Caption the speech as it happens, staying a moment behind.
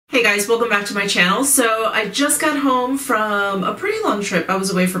guys, welcome back to my channel. So I just got home from a pretty long trip. I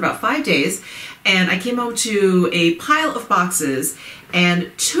was away for about 5 days and I came home to a pile of boxes and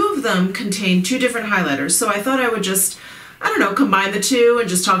 2 of them contained 2 different highlighters. So I thought I would just, I don't know, combine the 2 and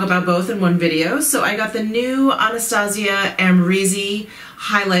just talk about both in one video. So I got the new ABH Amrezy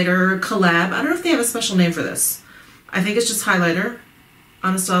highlighter collab. I don't know if they have a special name for this. I think it's just highlighter.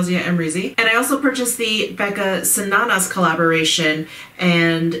 ABH Amrezy. And I also purchased the BECCA Sananas collaboration,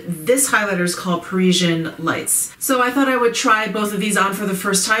 and this highlighter is called Parisian Lights. So I thought I would try both of these on for the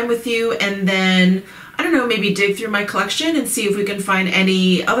first time with you, and then, I don't know, maybe dig through my collection and see if we can find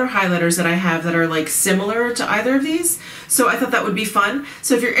any other highlighters that I have that are like similar to either of these. So I thought that would be fun.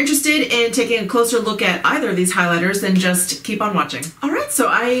 So if you're interested in taking a closer look at either of these highlighters, then just keep on watching. All right, so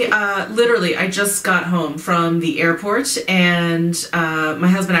I just got home from the airport, and my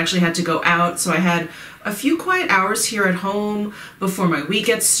husband actually had to go out, so I had a few quiet hours here at home before my week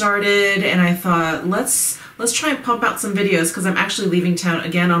gets started, and I thought, let's try and pump out some videos because I'm actually leaving town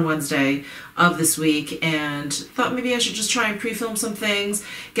again on Wednesday of this week, and thought maybe I should just try and pre-film some things,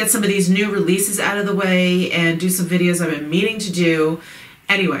 get some of these new releases out of the way, and do some videos I've been meaning to do.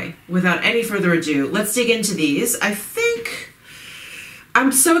 Anyway, without any further ado, let's dig into these.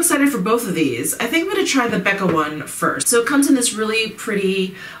 I'm so excited for both of these. I think I'm going to try the BECCA one first. So it comes in this really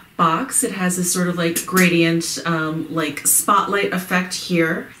pretty box. It has this sort of like gradient, like spotlight effect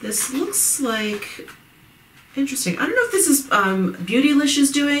here. This looks like interesting. I don't know if this is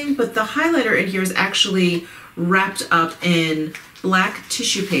Beautylicious doing, but the highlighter in here is actually wrapped up in black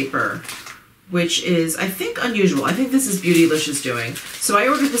tissue paper, which is, I think, unusual. I think this is Beautylicious doing. So I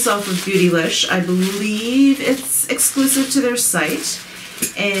ordered this off of Beautylish. I believe it's exclusive to their site.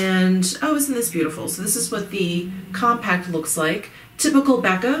 And, oh, isn't this beautiful? So this is what the compact looks like. Typical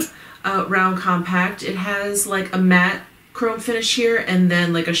BECCA round compact. It has like a matte chrome finish here and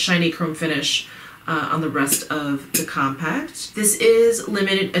then like a shiny chrome finish on the rest of the compact. This is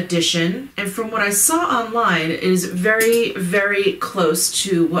limited edition, and from what I saw online, it is very, very close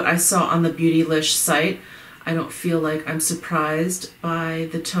to what I saw on the Beautylish site. I don't feel like I'm surprised by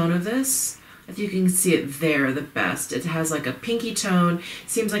the tone of this. I think you can see it there the best. It has like a pinky tone.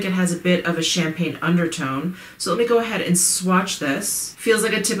 Seems like it has a bit of a champagne undertone. So let me go ahead and swatch this. Feels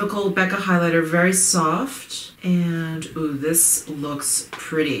like a typical BECCA highlighter, very soft. And ooh, this looks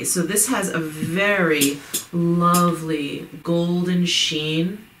pretty. So this has a very lovely golden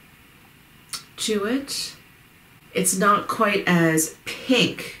sheen to it. It's not quite as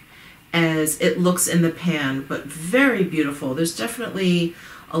pink as it looks in the pan, but very beautiful. There's definitely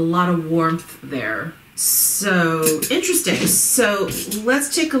a lot of warmth there. So interesting. So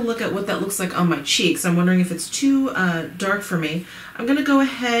let's take a look at what that looks like on my cheeks. I'm wondering if it's too dark for me. I'm gonna go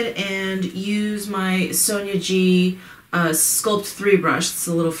ahead and use my Sonia G Sculpt 3 brush. It's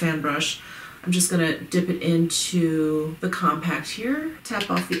a little fan brush. I'm just gonna dip it into the compact here. Tap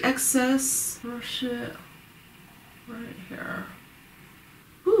off the excess. Brush it right here.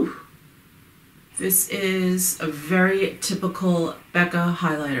 Whew. This is a very typical BECCA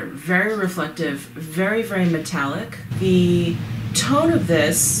highlighter. Very reflective, very, very metallic. The tone of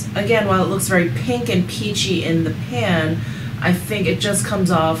this, again, while it looks very pink and peachy in the pan, I think it just comes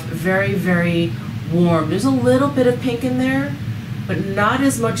off very, very warm. There's a little bit of pink in there, but not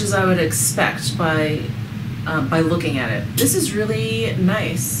as much as I would expect by looking at it. This is really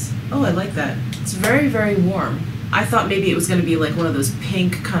nice. Oh, I like that. It's very, very warm. I thought maybe it was going to be like one of those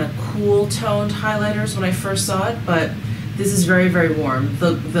pink kind of cool toned highlighters when I first saw it, but this is very, very warm.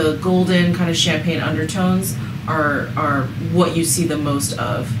 The golden kind of champagne undertones are what you see the most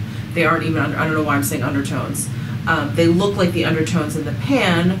of. They aren't even, I don't know why I'm saying undertones. They look like the undertones in the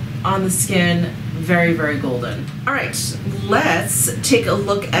pan. On the skin, very, very golden. All right, let's take a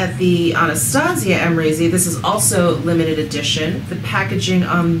look at the ABH Amrezy. This is also limited edition. The packaging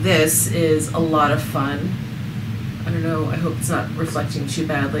on this is a lot of fun. I don't know, I hope it's not reflecting too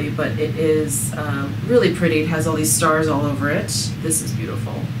badly, but it is really pretty. It has all these stars all over it. This is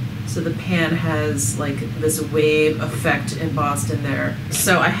beautiful. So the pan has like this wave effect embossed in there.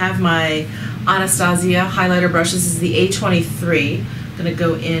 So I have my ABH highlighter brush. This is the A23. I'm gonna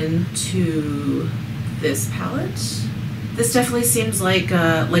go into this palette. This definitely seems like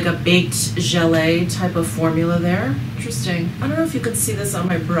a baked gelée type of formula there. Interesting. I don't know if you can see this on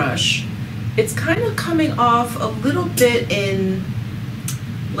my brush. It's kind of coming off a little bit in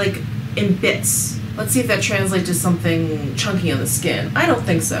bits. Let's see if that translates to something chunky on the skin. I don't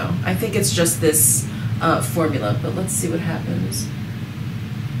think so. I think it's just this formula, but let's see what happens.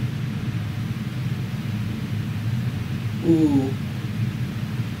 Ooh.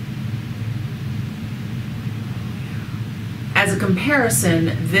 As a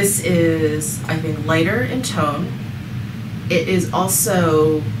comparison, this is, I think, lighter in tone. It is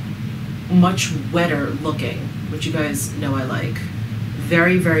also much wetter looking, which you guys know I like.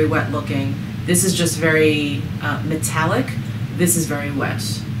 Very, very wet looking. This is just very metallic. This is very wet.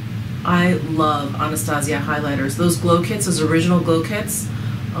 I love Anastasia highlighters. Those glow kits, those original glow kits,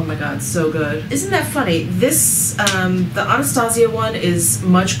 oh my god, so good. Isn't that funny? This, the Anastasia one is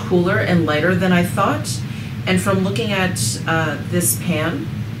much cooler and lighter than I thought. And from looking at this pan,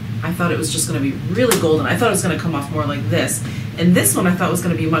 I thought it was just going to be really golden. I thought it was going to come off more like this. And this one I thought was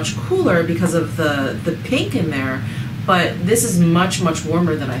going to be much cooler because of the pink in there. But this is much, much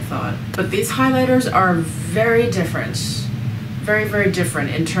warmer than I thought. But these highlighters are very different. Very, very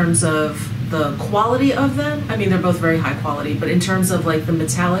different in terms of the quality of them. I mean, they're both very high quality, but in terms of like the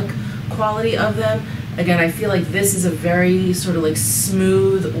metallic quality of them, again, I feel like this is a very sort of like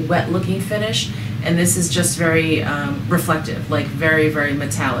smooth, wet looking finish. And this is just very reflective, like very, very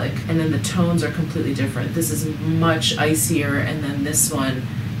metallic. And then the tones are completely different. This is much icier, and then this one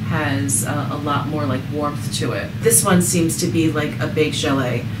has a lot more like warmth to it. This one seems to be like a beige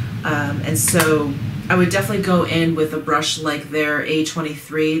gelée. And so I would definitely go in with a brush like their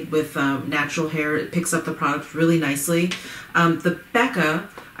A23 with natural hair. It picks up the product really nicely. The BECCA,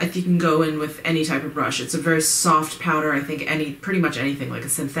 I think you can go in with any type of brush. It's a very soft powder. I think pretty much anything, like a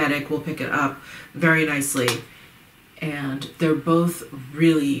synthetic, will pick it up very nicely. And they're both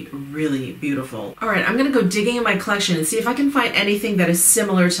really, really beautiful. All right, I'm gonna go digging in my collection and see if I can find anything that is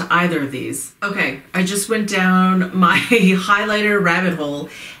similar to either of these. Okay, I just went down my highlighter rabbit hole,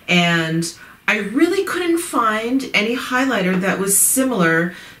 and I really couldn't find any highlighter that was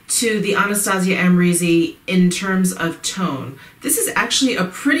similar to the Anastasia Amrezy in terms of tone. This is actually a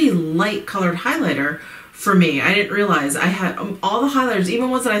pretty light colored highlighter for me. I didn't realize I had all the highlighters,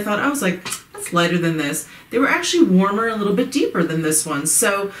 even ones that I thought, I was like, that's lighter than this. They were actually warmer, a little bit deeper than this one.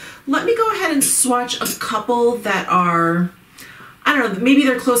 So let me go ahead and swatch a couple that are, I don't know, maybe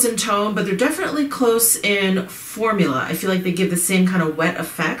they're close in tone, but they're definitely close in formula. I feel like they give the same kind of wet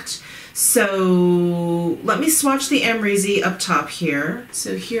effect. So let me swatch the Amrezy up top here.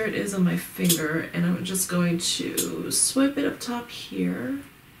 So here it is on my finger, and I'm just going to swipe it up top here.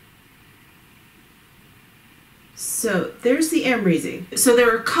 So there's the Amrezy. So there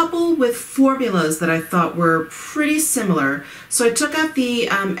were a couple with formulas that I thought were pretty similar. So I took out the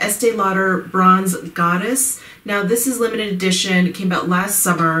Estee Lauder Bronze Goddess. Now this is limited edition. It came out last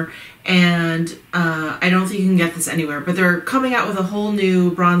summer, and I don't think you can get this anywhere, but they're coming out with a whole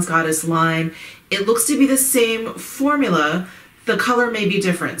new Bronze Goddess line. It looks to be the same formula. The color may be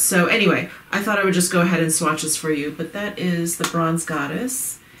different. So anyway, I thought I would just go ahead and swatch this for you, but that is the Bronze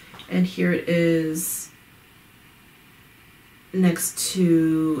Goddess. And here it is next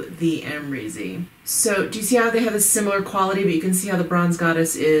to the Amrezy. So do you see how they have a similar quality, but you can see how the Bronze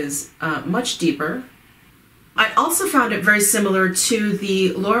Goddess is much deeper. I also found it very similar to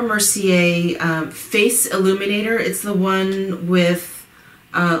the Laura Mercier Face Illuminator. It's the one with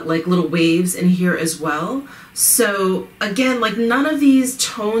like little waves in here as well. So again, like none of these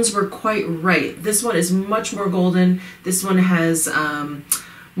tones were quite right. This one is much more golden. This one has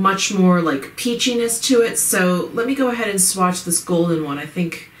much more like peachiness to it. So let me go ahead and swatch this golden one. I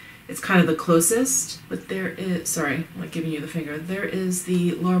think it's kind of the closest, but there is, sorry, I'm not giving you the finger. There is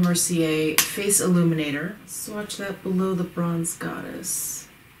the Laura Mercier Face Illuminator. Swatch that below the Bronze Goddess.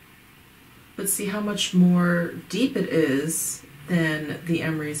 But see how much more deep it is than the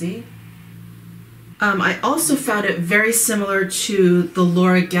Amrezy. I also found it very similar to the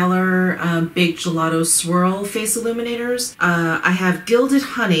Laura Geller Baked Gelato Swirl Face Illuminators. I have Gilded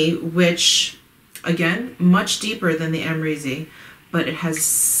Honey, which, again, much deeper than the Amrezy, but it has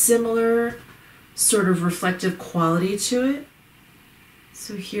similar sort of reflective quality to it.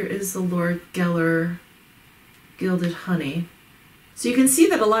 So here is the Laura Geller Gilded Honey. So you can see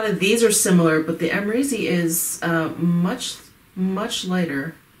that a lot of these are similar, but the Amrezy is much, much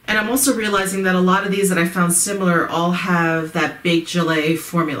lighter. And I'm also realizing that a lot of these that I found similar all have that baked gelée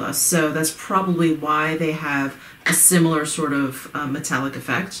formula, so that's probably why they have a similar sort of metallic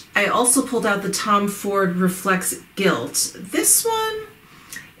effect. I also pulled out the Tom Ford Reflects Gilt. This one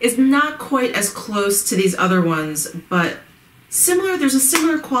is not quite as close to these other ones, but similar. There's a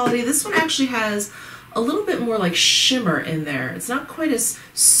similar quality. This one actually has a little bit more like shimmer in there. It's not quite as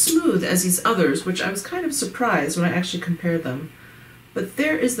smooth as these others, which I was kind of surprised when I actually compared them. But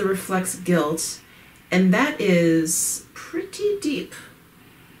there is the Reflects Gilt, and that is pretty deep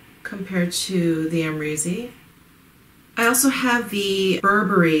compared to the Amrezy. I also have the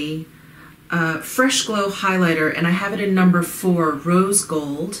Burberry Fresh Glow highlighter, and I have it in number 4, Rose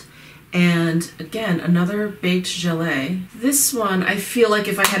Gold. And again, another baked gelée. This one, I feel like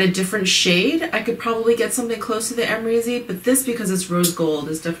if I had a different shade, I could probably get something close to the Amrezy, but this, because it's rose gold,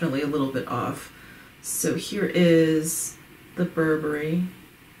 is definitely a little bit off. So here is the Burberry.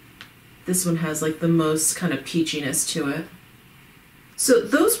 This one has like the most kind of peachiness to it. So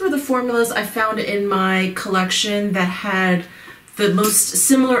those were the formulas I found in my collection that had the most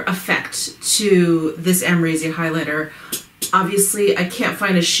similar effect to this Amrezy highlighter. Obviously, I can't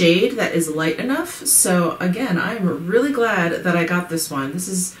find a shade that is light enough, so again, I'm really glad that I got this one. This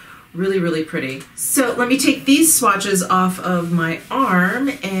is really, really pretty. So let me take these swatches off of my arm,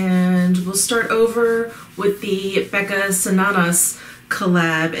 and we'll start over with the BECCA Sananas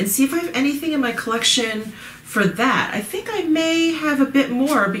collab and see if I have anything in my collection for that. I think I may have a bit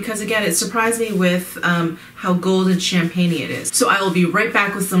more because, again, it surprised me with how gold and champagne it is. So I will be right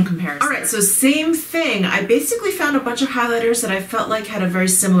back with some comparisons. All right, so same thing. I basically found a bunch of highlighters that I felt like had a very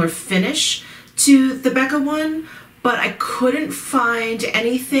similar finish to the BECCA one, but I couldn't find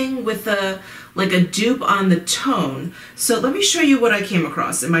anything with like a dupe on the tone. So let me show you what I came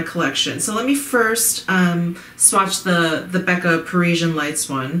across in my collection. So let me first swatch the BECCA Parisian Lights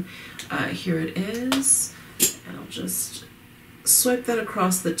one. Here it is. And I'll just swipe that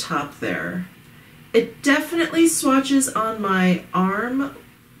across the top there. It definitely swatches on my arm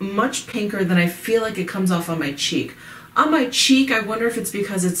much pinker than I feel like it comes off on my cheek. On my cheek, I wonder if it's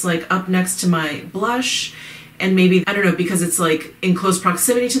because it's like up next to my blush, and maybe, I don't know, because it's like in close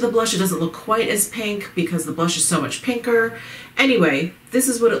proximity to the blush, it doesn't look quite as pink because the blush is so much pinker. Anyway, this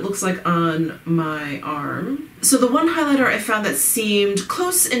is what it looks like on my arm. So the one highlighter I found that seemed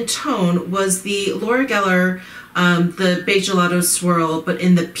close in tone was the Laura Geller, the Beige Gelato Swirl, but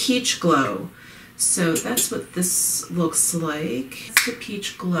in the Peach Glow. So that's what this looks like. It's the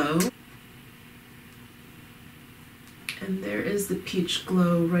Peach Glow. And there is the Peach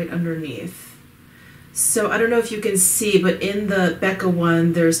Glow right underneath. So I don't know if you can see, but in the BECCA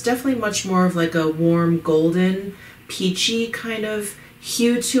one, there's definitely much more of like a warm golden, peachy kind of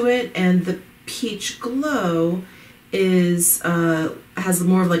hue to it, and the Peach Glow is has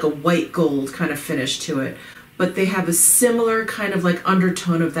more of like a white gold kind of finish to it. But they have a similar kind of like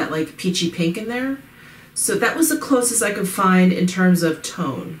undertone of that like peachy pink in there. So that was the closest I could find in terms of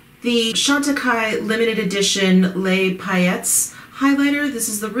tone. The Chantecaille limited edition Les Paillettes highlighter. This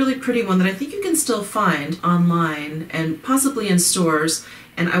is the really pretty one that I think you can still find online and possibly in stores,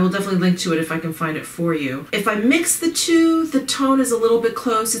 and I will definitely link to it if I can find it for you. If I mix the two, the tone is a little bit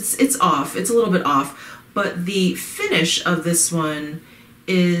close. It's off. It's a little bit off, but the finish of this one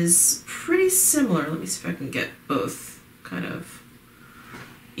is pretty similar. Let me see if I can get both kind of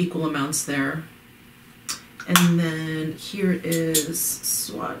equal amounts there. And then here it is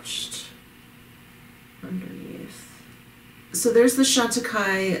swatched underneath. So there's the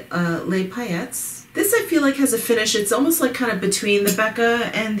Chantecaille Les Paillettes. This I feel like has a finish, it's almost like kind of between the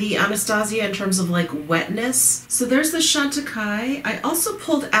BECCA and the Anastasia in terms of like wetness. So there's the Chantecaille. I also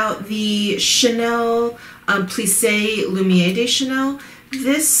pulled out the Chanel Plissé Lumière de Chanel.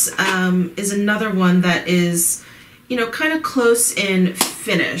 This is another one that is, you know, kind of close in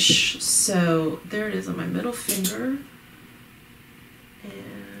finish. So there it is on my middle finger.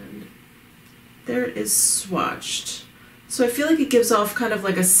 And there it is swatched. So I feel like it gives off kind of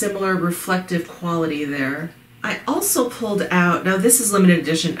like a similar reflective quality there. I also pulled out, now this is limited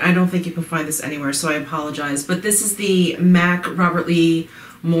edition, I don't think you can find this anywhere, so I apologize, but this is the MAC Robert Lee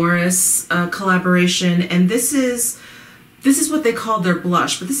Morris collaboration, and this is what they called their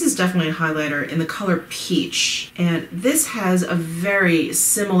blush, but this is definitely a highlighter in the color Peach, and this has a very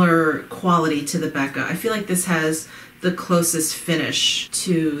similar quality to the BECCA. I feel like this has the closest finish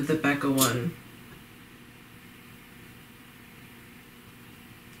to the BECCA one.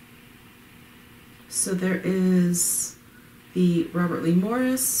 So there is the Robert Lee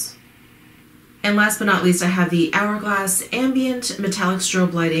Morris. And last but not least, I have the Hourglass Ambient Metallic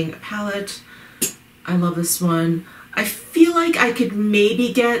Strobe Lighting Palette. I love this one. I feel like I could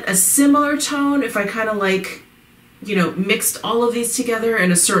maybe get a similar tone if I kind of like, you know, mixed all of these together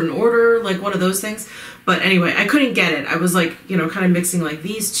in a certain order, like one of those things. But anyway, I couldn't get it. I was like, you know, kind of mixing like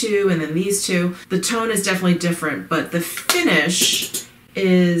these two and then these two. The tone is definitely different, but the finish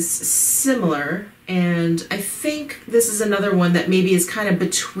is similar. And I think this is another one that maybe is kind of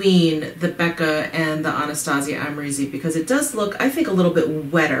between the BECCA and the Anastasia Amrezy, because it does look, I think, a little bit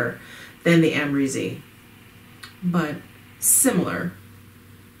wetter than the Amrezy, but similar.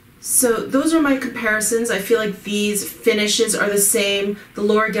 So those are my comparisons. I feel like these finishes are the same. The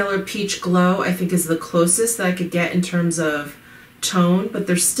Laura Geller Peach Glow, I think, is the closest that I could get in terms of tone, but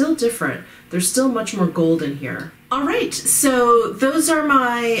they're still different. There's still much more gold in here. All right, so those are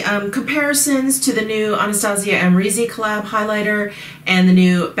my comparisons to the new Anastasia Amrezy collab highlighter and the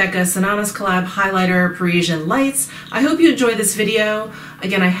new BECCA Sananas collab highlighter Parisian Lights. I hope you enjoyed this video.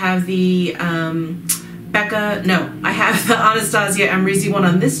 Again, I have the I have the Anastasia Amrezy one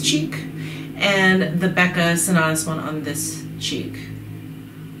on this cheek and the BECCA Sananas one on this cheek.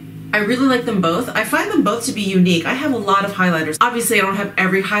 I really like them both. I find them both to be unique. I have a lot of highlighters. Obviously, I don't have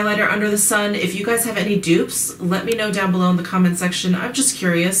every highlighter under the sun. If you guys have any dupes, let me know down below in the comment section. I'm just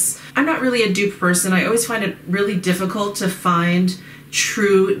curious. I'm not really a dupe person. I always find it really difficult to find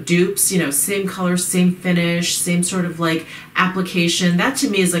true dupes, you know, same color, same finish, same sort of like application. That to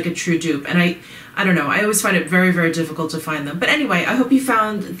me is like a true dupe. And I don't know, I always find it very, very difficult to find them. But anyway, I hope you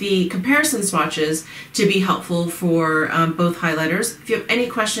found the comparison swatches to be helpful for both highlighters. If you have any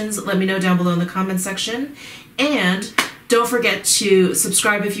questions, let me know down below in the comment section. And don't forget to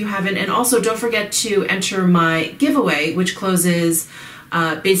subscribe if you haven't. And also don't forget to enter my giveaway, which closes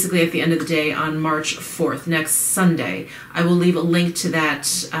basically at the end of the day on March 4th, next Sunday. I will leave a link to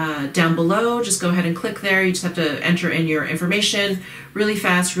that down below. Just go ahead and click there. You just have to enter in your information. Really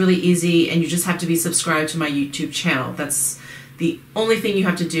fast, really easy, and you just have to be subscribed to my YouTube channel. That's the only thing you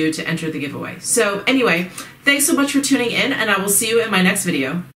have to do to enter the giveaway. So anyway, thanks so much for tuning in, and I will see you in my next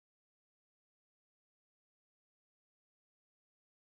video.